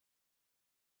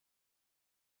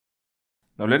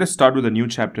Now let us start with a new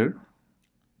chapter.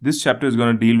 This chapter is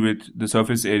going to deal with the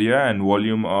surface area and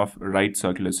volume of a right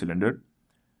circular cylinder.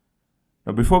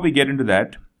 Now before we get into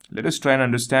that, let us try and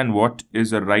understand what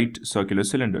is a right circular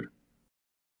cylinder.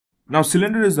 Now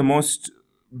cylinder is the most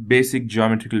basic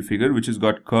geometrical figure which has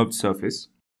got curved surface.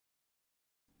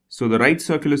 So the right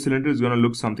circular cylinder is going to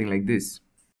look something like this.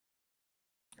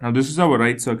 Now this is how a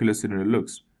right circular cylinder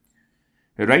looks.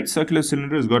 A right circular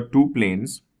cylinder has got two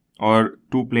planes or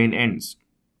two plane ends.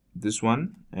 This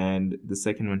one and the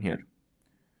second one here.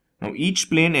 Now each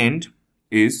plane end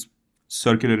is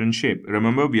circular in shape.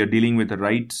 Remember, we are dealing with a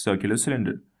right circular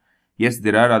cylinder. Yes,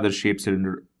 there are other shaped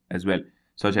cylinder as well,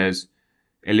 such as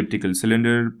elliptical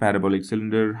cylinder, parabolic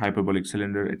cylinder, hyperbolic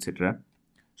cylinder, etc.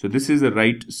 So this is a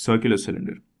right circular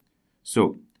cylinder.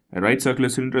 So a right circular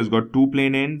cylinder has got two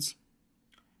plane ends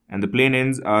and the plane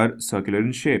ends are circular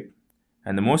in shape.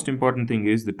 And the most important thing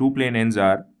is the two plane ends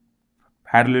are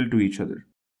parallel to each other.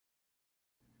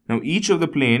 Now each of the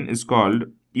plane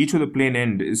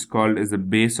end is called as the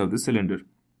base of the cylinder.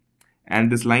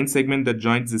 And this line segment that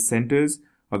joins the centers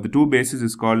of the two bases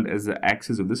is called as the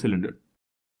axis of the cylinder.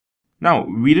 Now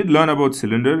we did learn about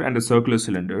cylinder and a circular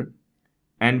cylinder,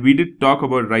 and we did talk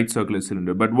about right circular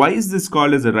cylinder. But why is this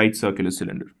called as a right circular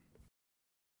cylinder?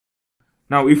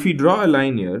 Now if we draw a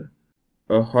line here,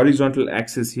 a horizontal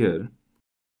axis here,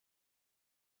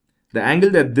 the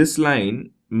angle that this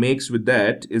line makes with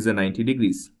that is a 90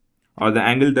 degrees, or the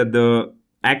angle that the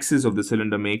axis of the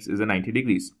cylinder makes is a 90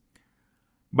 degrees.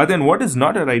 But then what is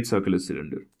not a right circular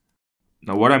cylinder?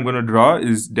 Now what I'm going to draw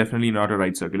is definitely not a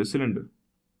right circular cylinder.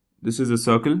 This is a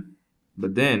circle,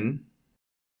 but then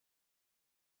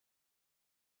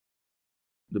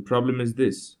the problem is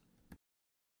this.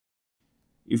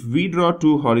 If we draw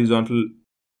two horizontal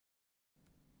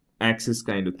axis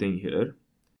kind of thing here,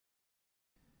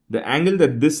 the angle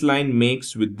that this line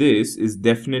makes with this is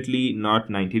definitely not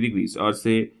 90 degrees. Or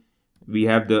say we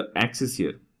have the axis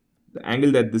here. The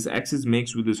angle that this axis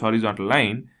makes with this horizontal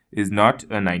line is not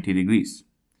a 90 degrees.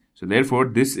 So therefore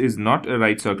this is not a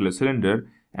right circular cylinder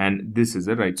and this is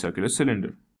a right circular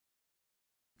cylinder.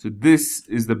 So this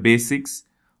is the basics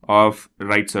of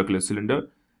right circular cylinder.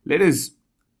 Let us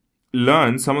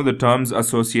learn some of the terms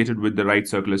associated with the right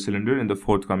circular cylinder in the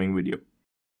forthcoming video.